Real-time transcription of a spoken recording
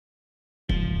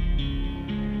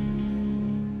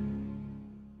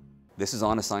This is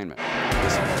on assignment.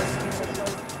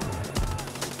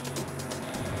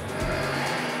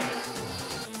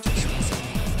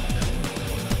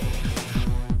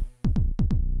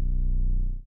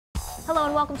 Hello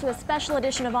and welcome to a special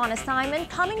edition of On Assignment,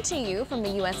 coming to you from the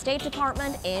U.S. State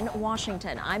Department in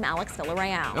Washington. I'm Alex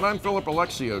Villarreal. And I'm Philip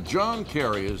Alexio. John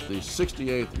Kerry is the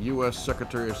 68th U.S.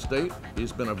 Secretary of State.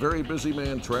 He's been a very busy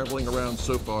man traveling around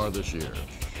so far this year.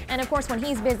 And of course, when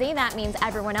he's busy, that means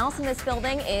everyone else in this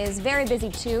building is very busy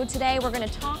too. Today, we're going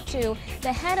to talk to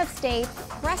the head of state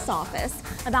press office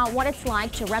about what it's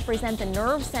like to represent the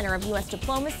nerve center of U.S.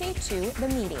 diplomacy to the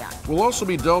media. We'll also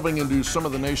be delving into some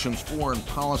of the nation's foreign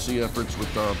policy efforts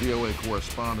with our VOA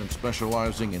correspondent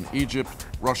specializing in Egypt,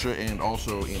 Russia, and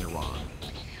also in Iran.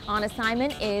 On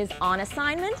Assignment is on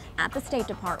assignment at the State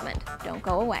Department. Don't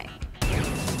go away.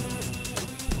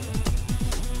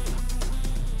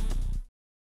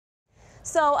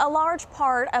 So a large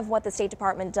part of what the State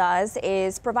Department does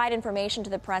is provide information to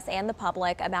the press and the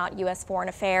public about U.S. foreign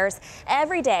affairs.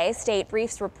 Every day, State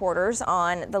briefs reporters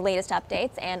on the latest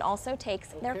updates and also takes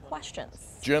their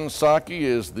questions. Jen Psaki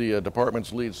is the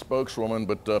department's lead spokeswoman,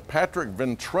 but Patrick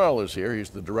Ventrell is here. He's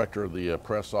the director of the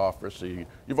press office.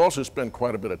 You've also spent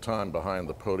quite a bit of time behind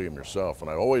the podium yourself,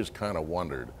 and I always kind of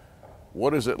wondered,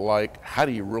 what is it like? How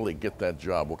do you really get that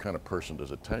job? What kind of person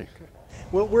does it take?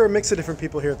 Well, we're a mix of different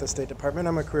people here at the State Department.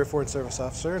 I'm a career Foreign Service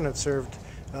officer and have served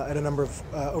at a number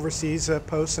of overseas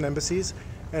posts and embassies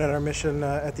and at our mission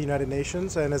at the United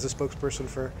Nations and as a spokesperson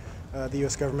for the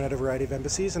U.S. government at a variety of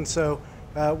embassies. And so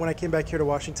when I came back here to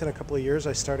Washington a couple of years,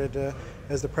 I started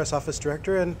as the press office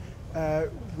director, and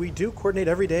we do coordinate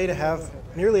every day to have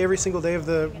nearly every single day of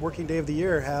the working day of the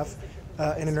year have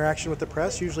an interaction with the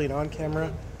press, usually an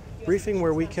on-camera briefing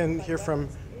where we can hear from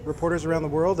reporters around the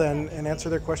world and answer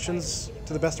their questions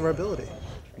to the best of our ability.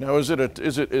 Now, is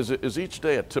each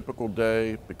day a typical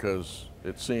day? Because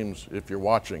it seems if you're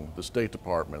watching the State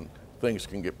Department, things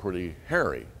can get pretty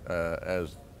hairy,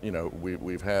 as you know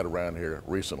we've had around here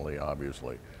recently,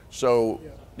 obviously. So,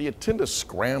 do you tend to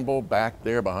scramble back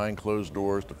there behind closed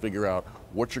doors to figure out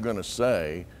what you're going to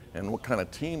say, and what kind of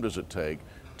team does it take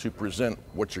to present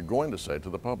what you're going to say to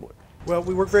the public? Well,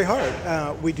 we work very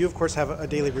hard. We do, of course, have a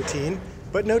daily routine,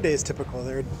 but no day is typical.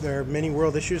 There are many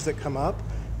world issues that come up.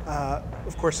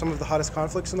 Of course, some of the hottest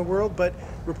conflicts in the world, but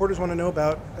reporters want to know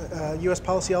about U.S.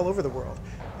 policy all over the world.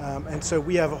 And so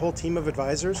we have a whole team of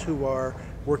advisors who are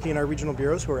working in our regional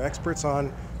bureaus who are experts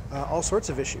on all sorts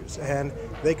of issues. And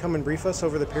they come and brief us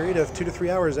over the period of 2 to 3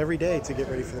 hours every day to get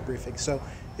ready for the briefing. So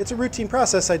it's a routine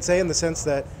process, I'd say, in the sense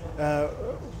that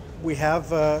we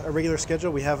have a regular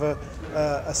schedule. We have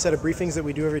a set of briefings that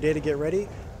we do every day to get ready,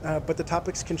 but the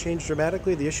topics can change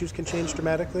dramatically, the issues can change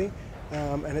dramatically,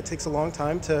 and it takes a long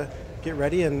time to get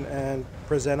ready and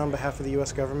present on behalf of the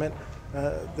U.S. government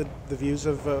the views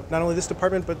of not only this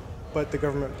department but the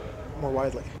government more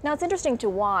widely. Now, it's interesting to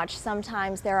watch.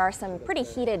 Sometimes there are some pretty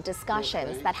heated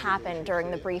discussions that happen during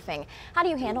the briefing. How do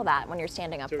you handle that when you're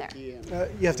standing up there?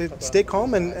 You have to stay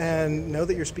calm and know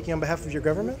that you're speaking on behalf of your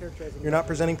government. You're not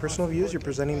presenting personal views, you're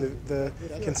presenting the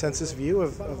consensus view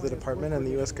of the department and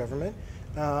the U.S. government.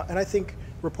 And I think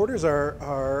reporters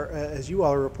are as you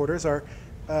all are reporters, have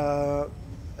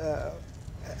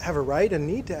a right and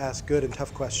need to ask good and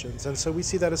tough questions. And so we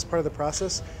see that as part of the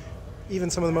process. Even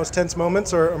some of the most tense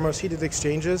moments or most heated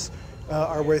exchanges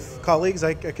are with colleagues.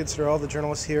 I consider all the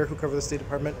journalists here who cover the State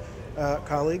Department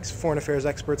colleagues, foreign affairs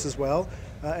experts as well,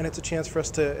 and it's a chance for us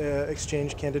to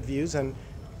exchange candid views and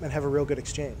have a real good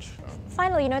exchange.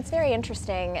 Finally, it's very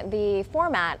interesting, the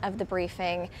format of the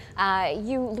briefing.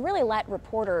 You really let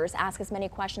reporters ask as many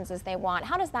questions as they want.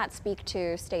 How does that speak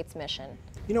to State's mission?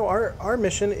 Our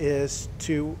mission is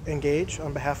to engage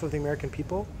on behalf of the American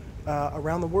people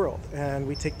around the world, and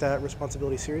we take that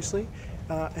responsibility seriously.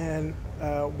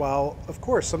 While, of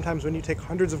course, sometimes when you take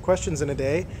hundreds of questions in a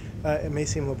day, it may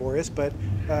seem laborious, but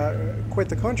quite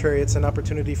the contrary, it's an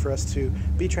opportunity for us to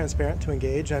be transparent, to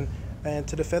engage, and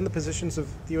to defend the positions of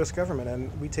the U.S. government.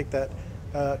 And we take that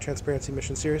transparency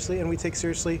mission seriously, and we take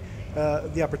seriously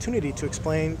the opportunity to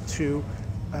explain to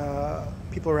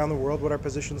people around the world what our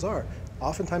positions are.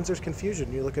 Oftentimes there's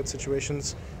confusion. You look at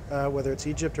situations, whether it's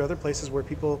Egypt or other places, where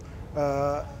people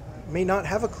may not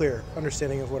have a clear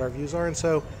understanding of what our views are, and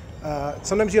so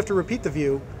sometimes you have to repeat the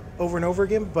view over and over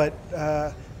again, but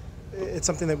it's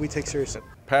something that we take seriously.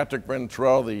 Patrick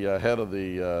Ventrell, the head of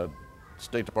the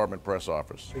State Department Press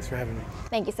Office. Thanks for having me.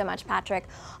 Thank you so much, Patrick.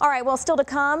 All right, well, still to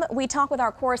come, we talk with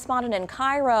our correspondent in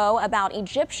Cairo about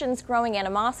Egyptians' growing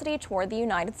animosity toward the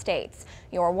United States.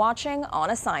 You're watching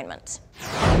On Assignment.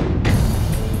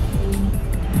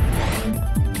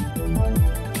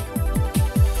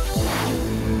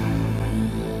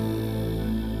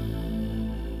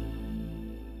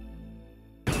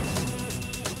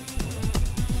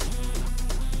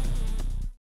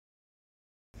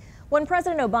 When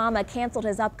President Obama canceled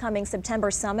his upcoming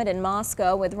September summit in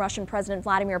Moscow with Russian President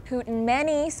Vladimir Putin,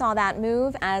 many saw that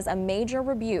move as a major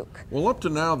rebuke. Well, up to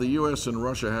now, the U.S. and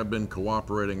Russia have been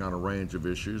cooperating on a range of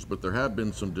issues, but there have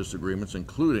been some disagreements,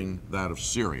 including that of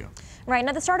Syria. Right.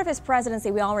 Now, at the start of his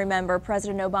presidency, we all remember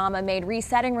President Obama made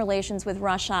resetting relations with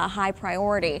Russia a high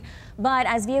priority. But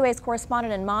as VOA's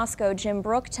correspondent in Moscow, Jim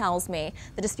Brook, tells me,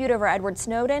 the dispute over Edward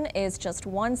Snowden is just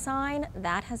one sign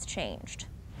that has changed.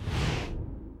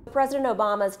 President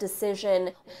Obama's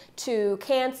decision to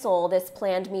cancel this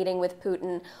planned meeting with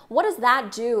Putin, what does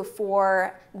that do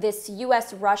for this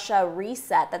U.S.-Russia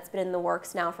reset that's been in the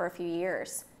works now for a few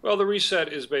years? Well, the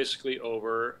reset is basically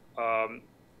over.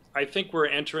 I think we're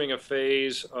entering a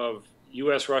phase of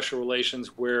U.S.-Russia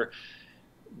relations where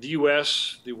the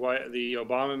U.S., the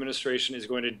Obama administration, is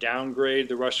going to downgrade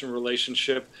the Russian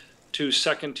relationship to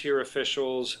second-tier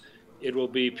officials. It will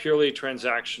be purely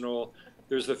transactional.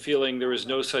 There's the feeling there is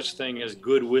no such thing as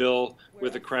goodwill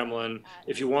with the Kremlin.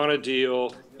 If you want a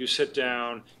deal, you sit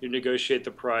down, you negotiate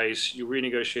the price, you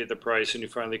renegotiate the price, and you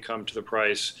finally come to the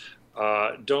price.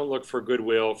 Don't look for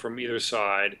goodwill from either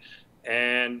side,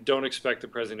 and don't expect the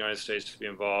President of the United States to be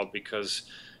involved because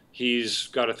he's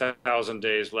got 1,000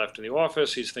 days left in the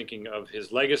office. He's thinking of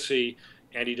his legacy,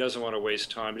 and he doesn't want to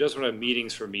waste time. He doesn't want to have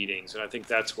meetings for meetings, and I think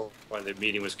that's why the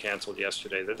meeting was canceled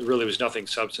yesterday. That there really was nothing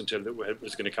substantive that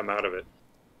was going to come out of it.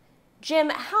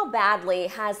 Jim, how badly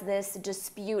has this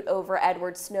dispute over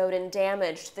Edward Snowden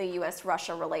damaged the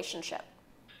U.S.-Russia relationship?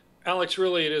 Alex,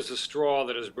 really it is a straw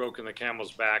that has broken the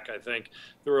camel's back, I think.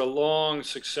 There were a long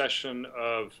succession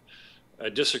of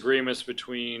disagreements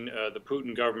between the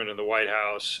Putin government and the White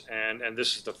House, and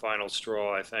this is the final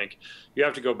straw, I think. You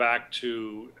have to go back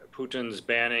to Putin's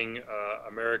banning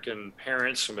American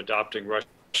parents from adopting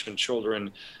Russian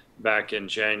children back in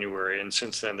January, and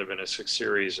since then there have been a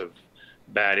series of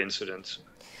bad incidents.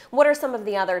 What are some of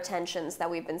the other tensions that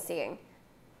we've been seeing?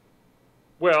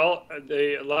 Well,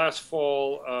 last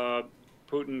fall,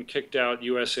 Putin kicked out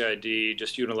USAID,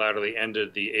 just unilaterally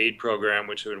ended the aid program,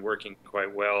 which had been working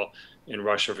quite well in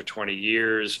Russia for 20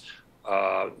 years.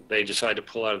 They decided to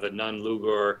pull out of the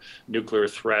Nunn-Lugar nuclear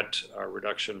threat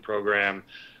reduction program.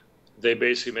 They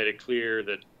basically made it clear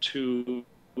that 2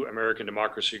 American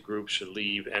democracy groups should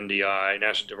leave NDI,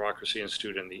 National Democracy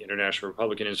Institute, and the International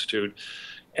Republican Institute.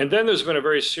 And then there's been a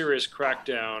very serious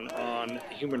crackdown on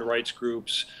human rights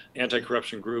groups,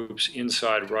 anti-corruption groups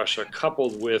inside Russia,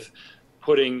 coupled with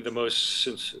putting the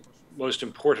most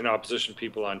important opposition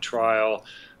people on trial,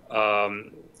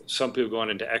 some people going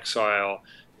into exile.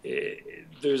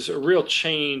 There's a real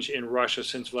change in Russia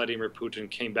since Vladimir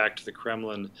Putin came back to the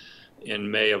Kremlin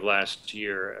in May of last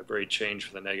year, a very change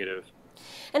for the negative.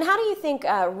 And how do you think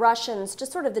Russians,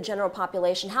 just sort of the general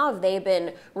population, how have they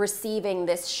been receiving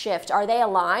this shift? Are they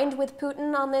aligned with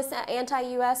Putin on this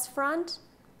anti-U.S. front?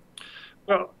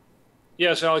 Well,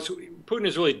 yes, Alex, Putin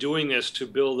is really doing this to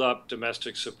build up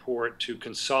domestic support, to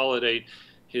consolidate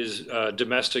his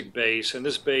domestic base. And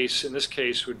this base, in this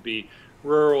case, would be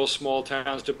rural, small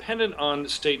towns, dependent on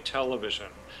state television,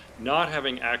 not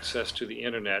having access to the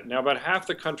internet. Now, about half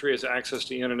the country has access to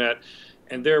the internet,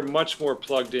 and they're much more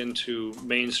plugged into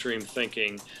mainstream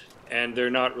thinking, and they're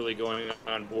not really going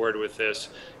on board with this.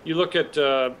 You look at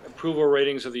approval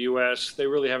ratings of the U.S., they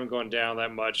really haven't gone down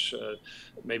that much,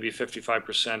 maybe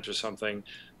 55% or something.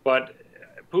 But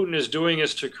Putin is doing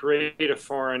this to create a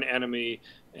foreign enemy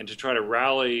and to try to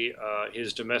rally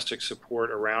his domestic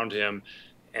support around him.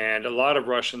 And a lot of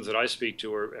Russians that I speak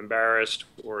to are embarrassed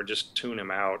or just tune him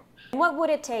out. What would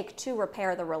it take to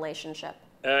repair the relationship?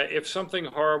 If something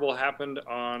horrible happened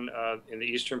in the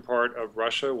eastern part of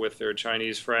Russia with their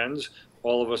Chinese friends,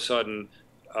 all of a sudden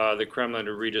the Kremlin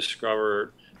would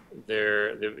rediscover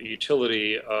the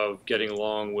utility of getting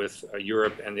along with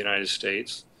Europe and the United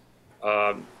States.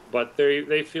 But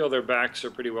they feel their backs are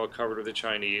pretty well covered with the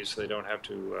Chinese, so they don't have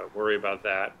to worry about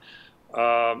that.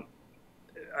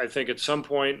 I think at some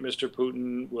point Mr.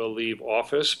 Putin will leave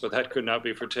office, but that could not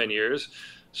be for 10 years.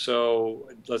 So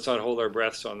let's not hold our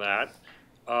breaths on that.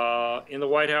 In the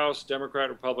White House, Democrat,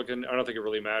 Republican, I don't think it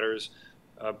really matters.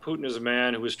 Putin is a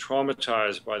man who was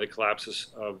traumatized by the collapses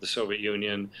of the Soviet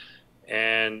Union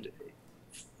and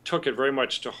took it very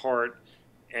much to heart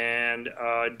and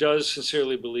does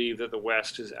sincerely believe that the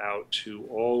West is out to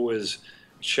always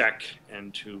check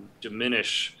and to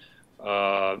diminish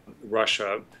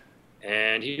Russia.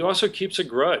 And he also keeps a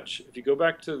grudge. If you go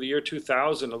back to the year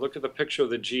 2000 and look at the picture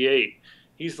of the G8,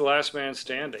 he's the last man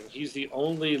standing. He's the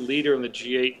only leader in the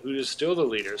G8 who is still the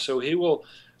leader. So he will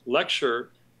lecture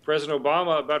President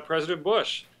Obama about President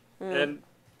Bush. And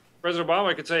President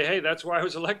Obama could say, hey, that's why I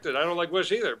was elected. I don't like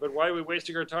Bush either, but why are we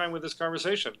wasting our time with this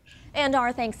conversation? And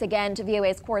our thanks again to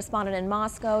VOA's correspondent in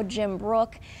Moscow, Jim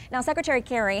Brook. Now, Secretary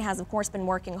Kerry has, of course, been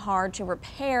working hard to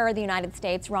repair the United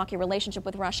States' rocky relationship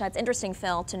with Russia. It's interesting,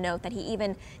 Phil, to note that he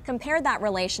even compared that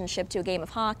relationship to a game of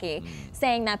hockey,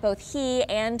 saying that both he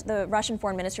and the Russian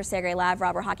Foreign Minister Sergei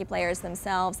Lavrov are hockey players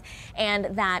themselves,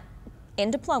 and that in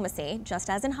diplomacy, just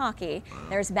as in hockey,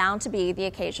 there's bound to be the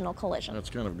occasional collision. That's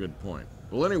kind of a good point.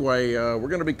 Well, anyway, we're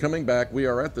going to be coming back. We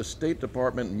are at the State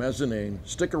Department mezzanine.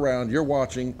 Stick around. You're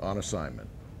watching On Assignment.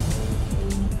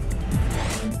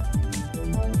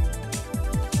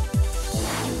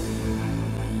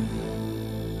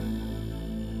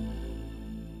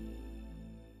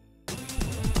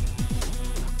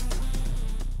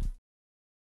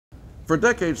 For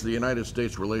decades, the United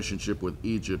States' relationship with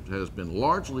Egypt has been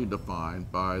largely defined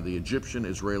by the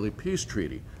Egyptian-Israeli peace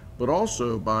treaty, but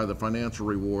also by the financial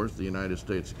rewards the United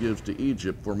States gives to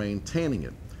Egypt for maintaining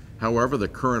it. However, the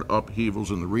current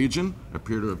upheavals in the region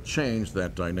appear to have changed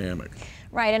that dynamic.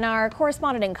 Right, and our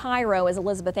correspondent in Cairo is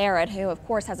Elizabeth Arrett, who of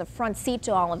course has a front seat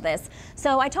to all of this.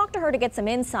 So I talked to her to get some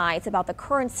insights about the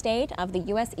current state of the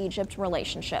U.S.-Egypt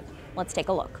relationship. Let's take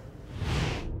a look.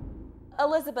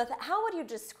 Elizabeth, how would you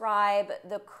describe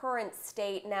the current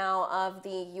state now of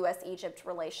the U.S.-Egypt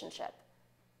relationship?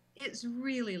 It's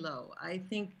really low. I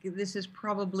think this is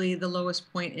probably the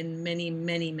lowest point in many,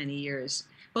 many, many years.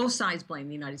 Both sides blame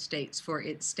the United States for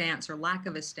its stance or lack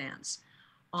of a stance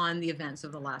on the events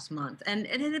of the last month. And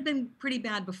it had been pretty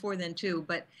bad before then too,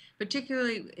 but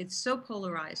particularly it's so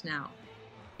polarized now.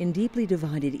 In deeply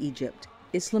divided Egypt,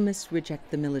 Islamists reject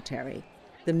the military.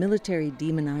 The military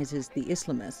demonizes the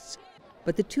Islamists,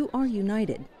 but the two are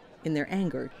united in their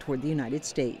anger toward the United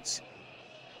States.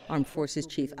 Armed Forces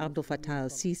Chief Abdel Fattah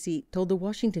al-Sisi told the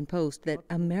Washington Post that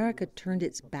America turned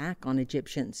its back on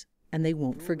Egyptians, and they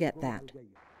won't forget that.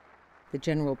 The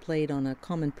general played on a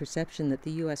common perception that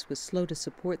the U.S. was slow to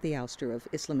support the ouster of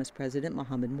Islamist President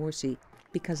Mohammed Morsi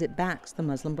because it backs the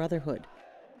Muslim Brotherhood.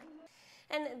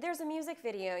 And there's a music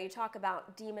video, you talk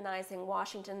about demonizing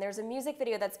Washington. There's a music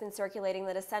video that's been circulating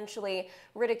that essentially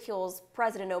ridicules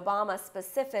President Obama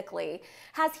specifically.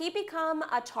 Has he become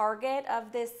a target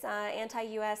of this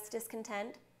anti-U.S.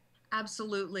 discontent?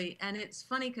 Absolutely. And it's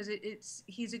funny because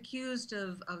he's accused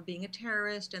of being a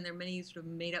terrorist, and there are many sort of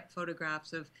made-up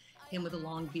photographs of him with a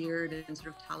long beard and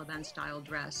sort of Taliban-style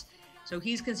dress. So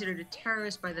he's considered a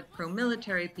terrorist by the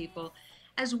pro-military people,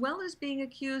 as well as being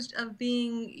accused of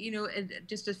being,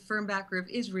 just a firm backer of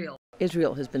Israel.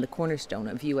 Israel has been the cornerstone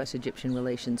of U.S.-Egyptian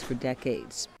relations for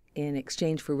decades. In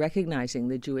exchange for recognizing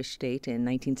the Jewish state in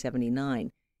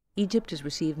 1979, Egypt has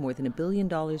received more than $1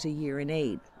 billion a year in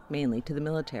aid, mainly to the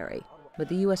military. But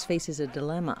the U.S. faces a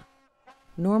dilemma.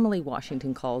 Normally,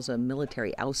 Washington calls a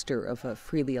military ouster of a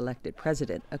freely elected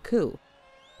president a coup.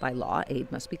 By law, aid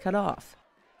must be cut off.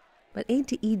 But aid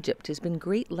to Egypt has been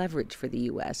great leverage for the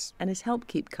U.S. and has helped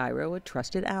keep Cairo a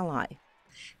trusted ally.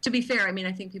 To be fair,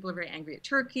 I think people are very angry at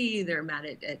Turkey, they're mad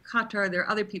at Qatar, there are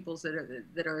other peoples that are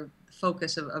the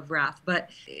focus of wrath, but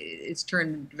it's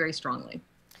turned very strongly.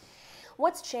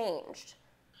 What's changed?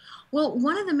 Well,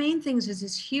 one of the main things is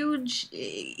this huge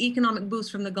economic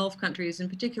boost from the Gulf countries, in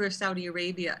particular Saudi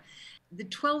Arabia. The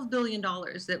 $12 billion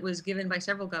that was given by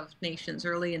several Gulf nations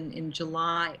early in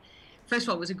July, first of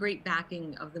all, it was a great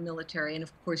backing of the military, and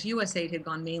of course, U.S. aid had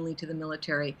gone mainly to the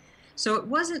military. So it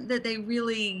wasn't that they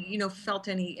really, felt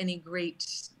any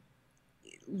great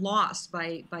loss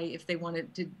by if they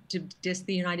wanted to diss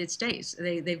the United States.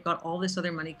 They've got all this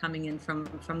other money coming in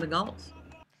from the Gulf.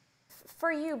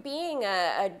 For you, being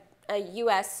a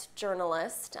U.S.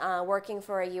 journalist working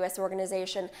for a U.S.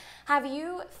 organization, have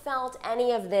you felt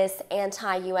any of this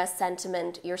anti-U.S.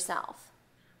 sentiment yourself?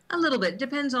 A little bit.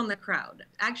 Depends on the crowd.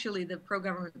 Actually, the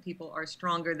pro-government people are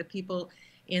stronger. The people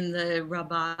in the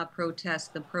Rabat protests,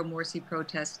 the pro-Morsi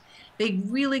protests, they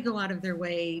really go out of their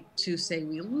way to say,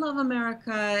 we love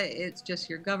America, it's just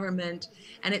your government.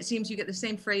 And it seems you get the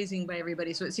same phrasing by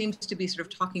everybody. So it seems to be sort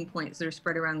of talking points that are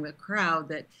spread around the crowd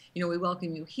that, we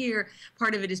welcome you here.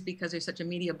 Part of it is because there's such a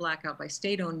media blackout by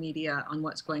state-owned media on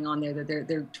what's going on there, that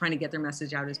they're trying to get their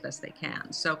message out as best they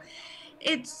can. So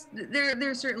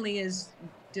there certainly is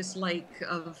dislike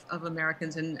of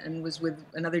Americans, and was with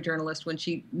another journalist when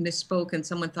she misspoke and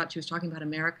someone thought she was talking about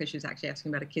America. She was actually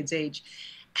asking about a kid's age.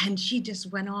 And she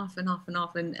just went off and off and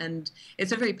off. And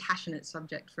it's a very passionate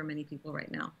subject for many people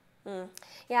right now. Mm.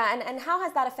 Yeah, and how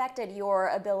has that affected your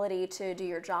ability to do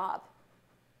your job?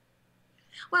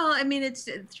 Well, it's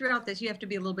throughout this, you have to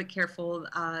be a little bit careful.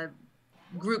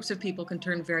 groups of people can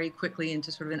turn very quickly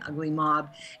into sort of an ugly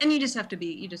mob, and you just have to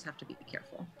be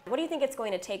careful. What do you think it's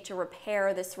going to take to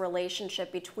repair this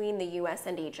relationship between the U.S.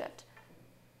 and Egypt?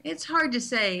 It's hard to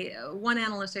say. One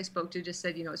analyst I spoke to just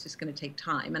said, it's just going to take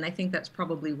time, and I think that's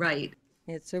probably right.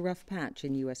 It's a rough patch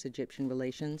in U.S.-Egyptian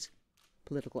relations.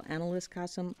 Political analyst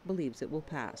Qasim believes it will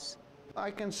pass. I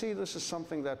can see this is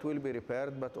something that will be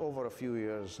repaired, but over a few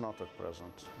years, not at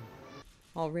present.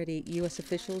 Already, U.S.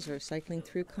 officials are cycling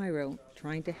through Cairo,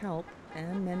 trying to help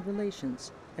and mend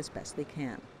relations as best they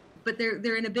can. But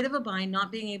they're in a bit of a bind,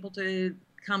 not being able to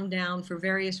come down for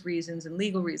various reasons and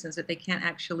legal reasons that they can't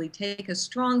actually take a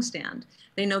strong stand.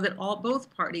 They know that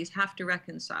both parties have to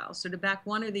reconcile. So to back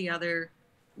one or the other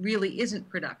really isn't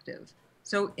productive.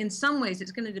 So in some ways,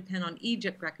 it's going to depend on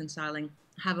Egypt reconciling,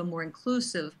 have a more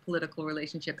inclusive political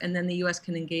relationship, and then the U.S.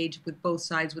 can engage with both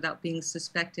sides without being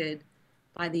suspected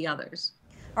by the others.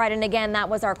 All right, and again, that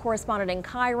was our correspondent in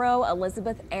Cairo,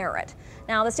 Elizabeth Arrett.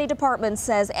 Now, the State Department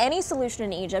says any solution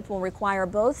in Egypt will require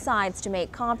both sides to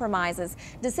make compromises,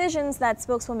 decisions that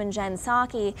spokeswoman Jen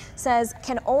Psaki says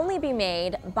can only be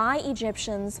made by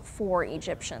Egyptians for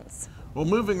Egyptians. Well,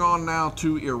 moving on now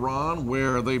to Iran,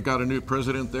 where they've got a new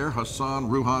president there, Hassan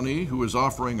Rouhani, who is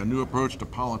offering a new approach to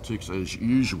politics as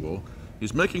usual.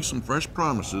 He's making some fresh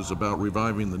promises about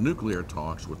reviving the nuclear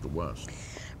talks with the West.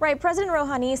 Right, President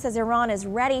Rouhani says Iran is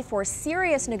ready for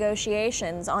serious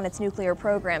negotiations on its nuclear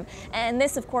program. And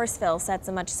this, of course, Phil, sets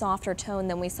a much softer tone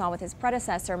than we saw with his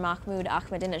predecessor, Mahmoud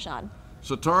Ahmadinejad.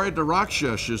 Satari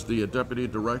Darakshesh is the deputy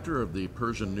director of the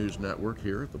Persian News Network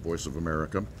here at the Voice of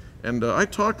America. And I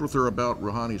talked with her about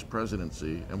Rouhani's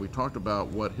presidency, and we talked about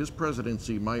what his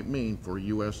presidency might mean for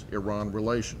U.S.-Iran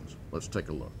relations. Let's take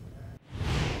a look.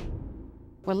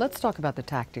 Well, let's talk about the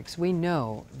tactics. We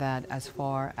know that as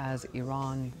far as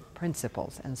Iran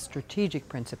principles and strategic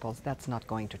principles, that's not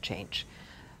going to change.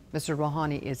 Mr.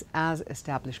 Rouhani is as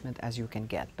establishment as you can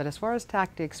get. But as far as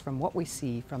tactics, from what we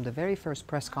see from the very first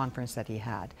press conference that he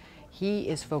had, he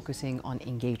is focusing on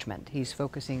engagement. He's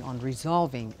focusing on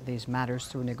resolving these matters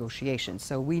through negotiations.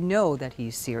 So we know that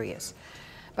he's serious.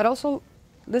 But also,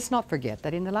 let's not forget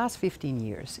that in the last 15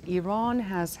 years, Iran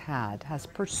has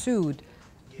pursued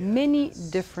many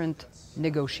different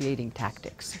negotiating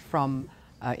tactics, from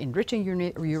enriching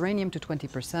uranium to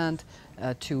 20%,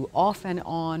 to off and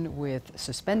on with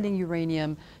suspending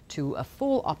uranium, to a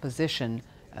full opposition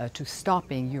to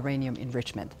stopping uranium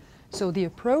enrichment. So the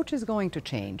approach is going to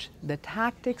change, the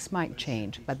tactics might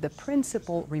change, but the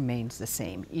principle remains the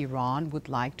same. Iran would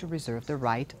like to reserve the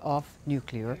right of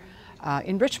nuclear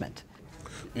enrichment.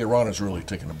 Iran has really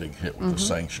taken a big hit with the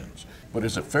sanctions. But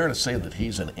is it fair to say that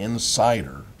he's an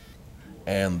insider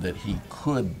and that he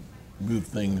could move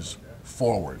things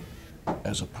forward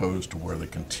as opposed to where they're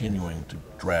continuing to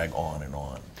drag on and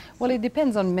on? Well, it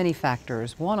depends on many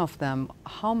factors. One of them,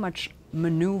 how much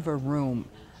maneuver room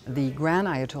the Grand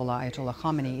Ayatollah, Ayatollah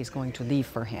Khamenei, is going to leave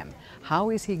for him. How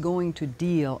is he going to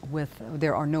deal with,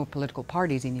 there are no political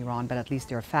parties in Iran, but at least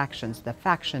there are factions. The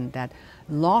faction that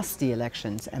lost the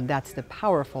elections, and that's the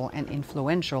powerful and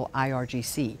influential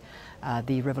IRGC.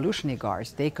 The Revolutionary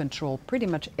Guards, they control pretty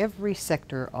much every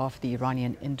sector of the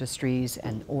Iranian industries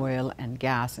and oil and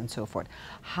gas and so forth.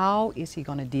 How is he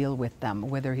going to deal with them?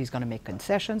 Whether he's going to make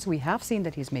concessions. We have seen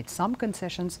that he's made some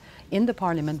concessions in the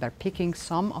parliament by picking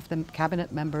some of the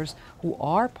cabinet members who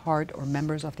are part or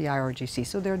members of the IRGC.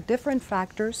 So there are different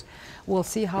factors. We'll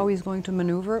see how he's going to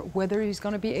maneuver, whether he's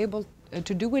going to be able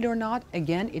to do it or not.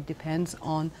 Again, it depends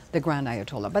on the Grand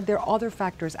Ayatollah. But there are other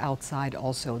factors outside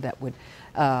also that would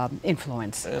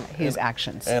influence his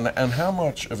actions. And how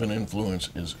much of an influence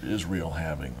is Israel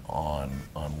having on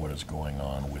what is going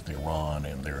on with Iran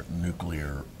and their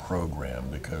nuclear program?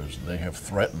 Because they have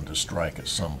threatened to strike at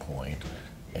some point,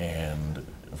 and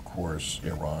of course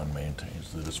Iran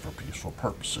maintains that it's for peaceful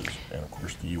purposes, and of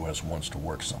course the U.S. wants to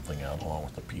work something out along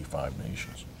with the P5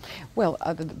 nations. Well,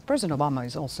 President Obama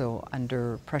is also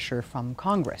under pressure from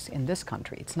Congress in this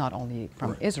country. It's not only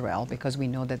from Israel, because we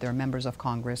know that there are members of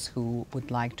Congress who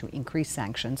would like to increase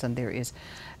sanctions, and there is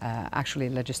actually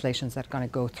legislations that are going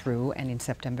to go through, and in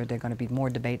September there's going to be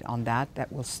more debate on that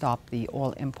will stop the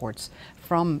oil imports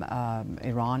from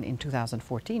Iran in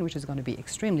 2014, which is going to be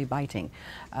extremely biting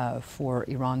for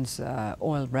Iran's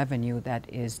oil revenue that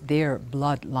is their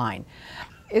bloodline.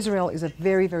 Israel is a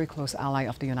very, very close ally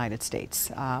of the United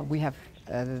States. We have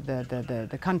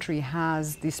the country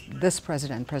has this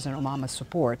president, President Obama's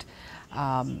support.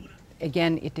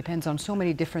 Again, it depends on so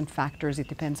many different factors. It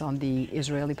depends on the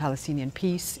Israeli-Palestinian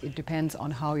peace. It depends on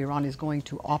how Iran is going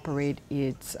to operate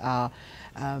its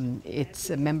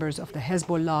members of the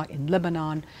Hezbollah in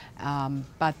Lebanon.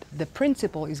 But the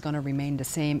principle is going to remain the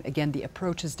same. Again, the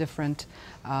approach is different.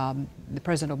 The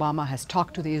President Obama has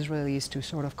talked to the Israelis to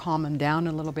sort of calm them down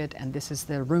a little bit, and this is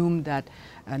the room that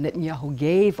Netanyahu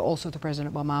gave also to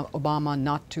President Obama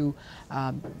not to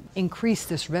increase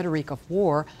this rhetoric of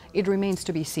war. It remains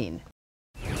to be seen.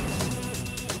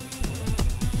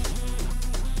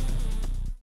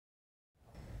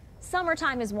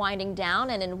 Summertime is winding down,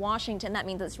 and in Washington, that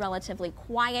means it's relatively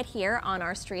quiet here on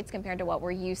our streets compared to what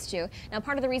we're used to. Now,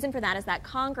 part of the reason for that is that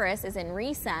Congress is in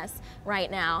recess right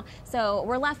now, so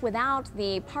we're left without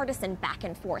the partisan back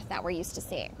and forth that we're used to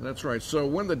seeing. That's right. So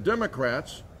when the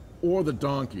Democrats or the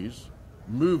donkeys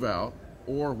move out,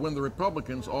 or when the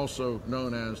Republicans, also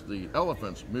known as the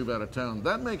elephants, move out of town,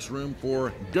 that makes room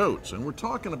for goats, and we're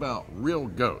talking about real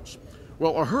goats.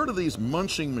 Well, a herd of these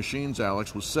munching machines,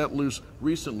 Alex, was set loose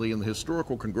recently in the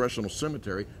historical Congressional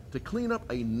Cemetery to clean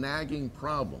up a nagging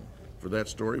problem. For that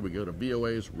story, we go to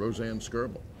VOA's Roseanne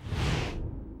Skirble.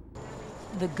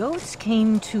 The goats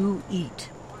came to eat.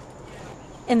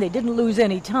 And they didn't lose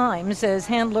any time, says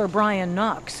handler Brian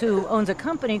Knox, who owns a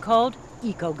company called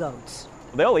Eco Goats.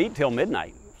 They'll eat till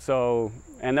midnight,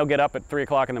 and they'll get up at 3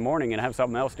 o'clock in the morning and have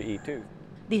something else to eat, too.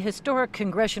 The historic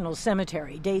Congressional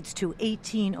Cemetery dates to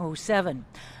 1807.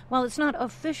 While it's not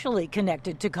officially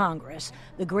connected to Congress,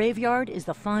 the graveyard is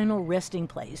the final resting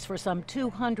place for some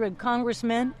 200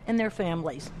 congressmen and their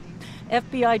families.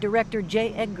 FBI Director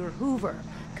J. Edgar Hoover,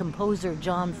 composer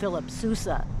John Philip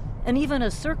Sousa, and even a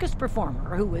circus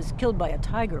performer who was killed by a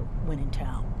tiger went in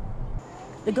town.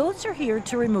 The goats are here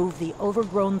to remove the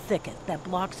overgrown thicket that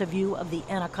blocks a view of the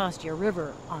Anacostia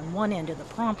River on one end of the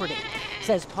property,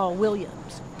 says Paul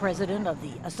Williams, president of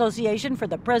the Association for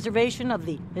the Preservation of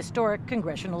the Historic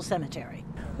Congressional Cemetery.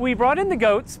 We brought in the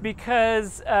goats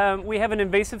because we have an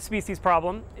invasive species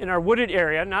problem in our wooded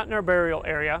area, not in our burial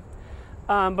area.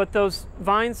 But those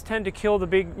vines tend to kill the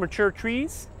big mature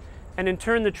trees, and in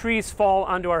turn the trees fall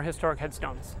onto our historic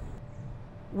headstones.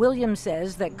 Williams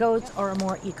says that goats are a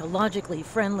more ecologically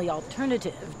friendly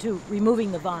alternative to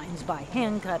removing the vines by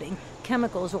hand cutting,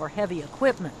 chemicals, or heavy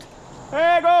equipment.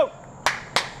 Hey, goat!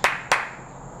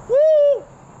 Woo!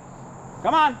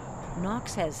 Come on!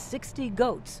 Knox has 60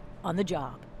 goats on the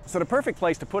job. So the perfect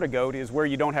place to put a goat is where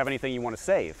you don't have anything you want to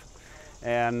save.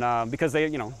 And because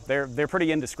they're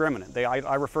pretty indiscriminate.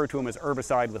 I refer to them as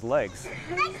herbicide with legs.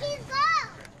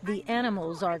 The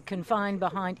animals are confined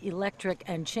behind electric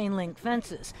and chain link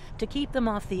fences to keep them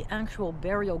off the actual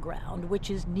burial ground,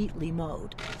 which is neatly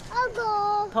mowed.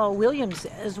 Paul Williams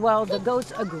says while the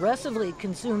goats aggressively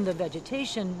consume the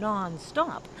vegetation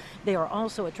non-stop, they are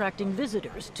also attracting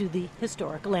visitors to the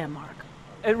historic landmark.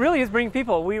 It really is bringing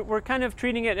people. We're kind of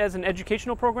treating it as an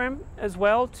educational program as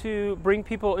well to bring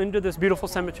people into this beautiful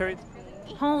cemetery.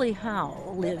 Holly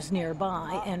Howell lives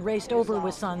nearby and raced over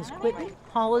with sons Quentin,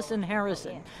 Hollis, and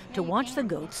Harrison to watch the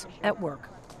goats at work.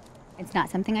 It's not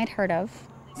something I'd heard of,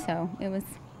 so it was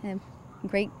a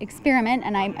great experiment,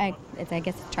 and I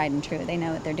guess it's tried and true. They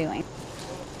know what they're doing.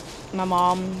 My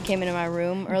mom came into my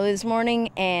room early this morning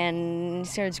and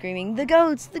started screaming, "The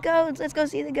goats, let's go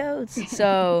see the goats."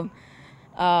 So,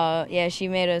 yeah, she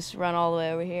made us run all the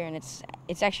way over here, and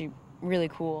it's actually really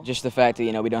cool. Just the fact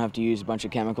that, we don't have to use a bunch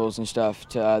of chemicals and stuff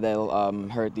that'll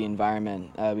hurt the environment.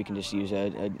 We can just use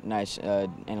a nice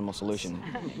animal solution.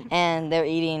 And they're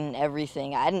eating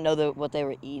everything. I didn't know what they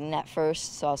were eating at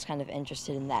first, so I was kind of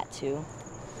interested in that too.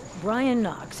 Brian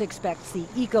Knox expects the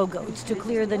Eco Goats to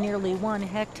clear the nearly 1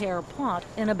 hectare plot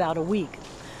in about a week.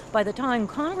 By the time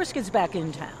Congress gets back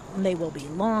in town, they will be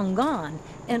long gone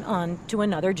and on to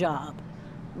another job.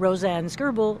 Roseanne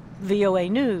Skirble, VOA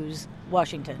News,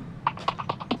 Washington.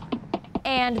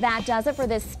 And that does it for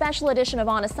this special edition of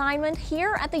On Assignment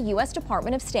here at the U.S.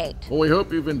 Department of State. Well, we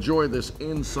hope you've enjoyed this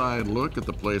inside look at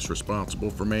the place responsible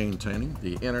for maintaining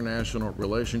the international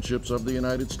relationships of the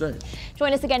United States.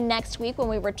 Join us again next week when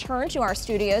we return to our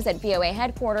studios at VOA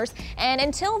headquarters. And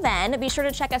until then, be sure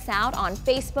to check us out on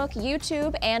Facebook,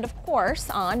 YouTube, and of course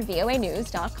on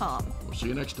voanews.com. We'll see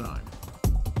you next time.